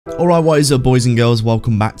Alright, what is up boys and girls,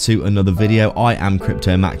 welcome back to another video. I am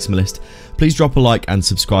Crypto Maximalist. Please drop a like and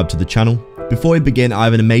subscribe to the channel. Before we begin, I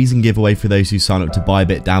have an amazing giveaway for those who sign up to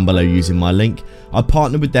ByBit down below using my link. I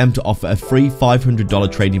partnered with them to offer a free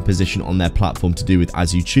 $500 trading position on their platform to do with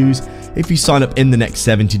as you choose. If you sign up in the next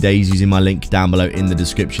 70 days using my link down below in the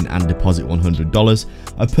description and deposit $100.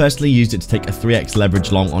 I've personally used it to take a 3x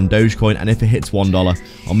leverage long on Dogecoin, and if it hits $1,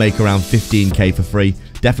 I'll make around 15k for free.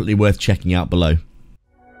 Definitely worth checking out below.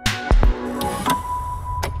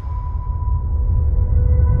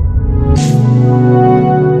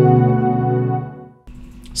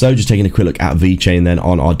 So just taking a quick look at Vechain then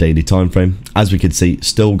on our daily time frame. As we can see,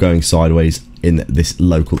 still going sideways in this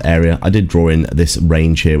local area. I did draw in this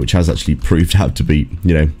range here, which has actually proved out to be,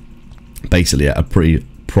 basically a pretty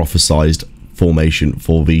prophesized formation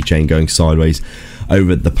for Vechain, going sideways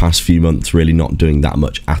over the past few months, really not doing that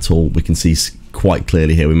much at all. We can see quite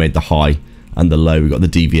clearly here we made the high and the low. We got the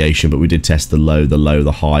deviation, but we did test the low,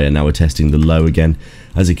 the high, and now we're testing the low again.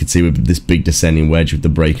 As you can see, with this big descending wedge with the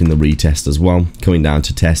break and the retest as well, coming down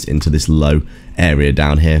to test into this low area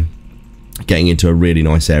down here, getting into a really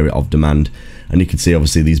nice area of demand. And you can see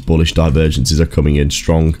obviously these bullish divergences are coming in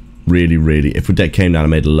strong. Really, if we came down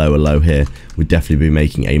and made a lower low here, we'd definitely be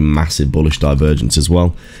making a massive bullish divergence as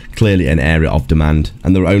well. Clearly an area of demand,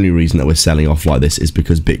 and the only reason that we're selling off like this is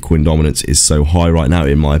because Bitcoin dominance is so high right now,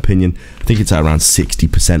 in my opinion. I think it's at around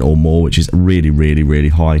 60% or more, which is really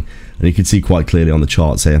high. And you can see quite clearly on the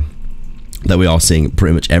charts here that we are seeing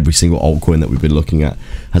pretty much every single altcoin that we've been looking at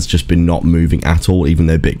has just been not moving at all, even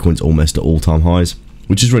though Bitcoin's almost at all-time highs,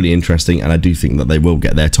 which is really interesting. And I do think that they will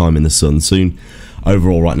get their time in the sun soon.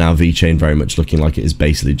 Overall right now, Vechain very much looking like it is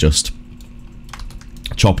basically just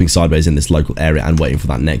chopping sideways in this local area and waiting for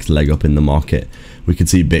that next leg up in the market. We can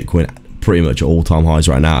see Bitcoin pretty much at all-time highs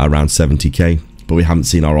right now, around 70k, but we haven't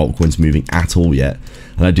seen our altcoins moving at all yet.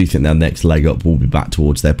 And I do think their next leg up will be back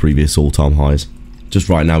towards their previous all-time highs. Just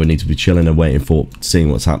right now we need to be chilling and waiting for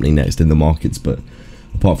seeing what's happening next in the markets, but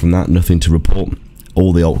apart from that, nothing to report.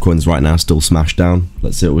 All the altcoins right now still smashed down.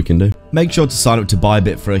 Let's see what we can do. Make sure to sign up to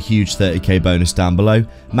ByBit for a huge 30k bonus down below.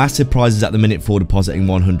 Massive prizes at the minute for depositing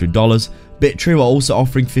 $100. BitTrue are also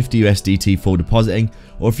offering 50 USDT for depositing,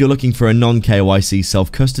 or if you're looking for a non-KYC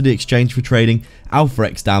self-custody exchange for trading,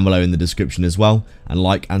 AlphaX down below in the description as well, and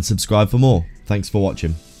like and subscribe for more. Thanks for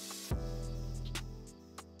watching.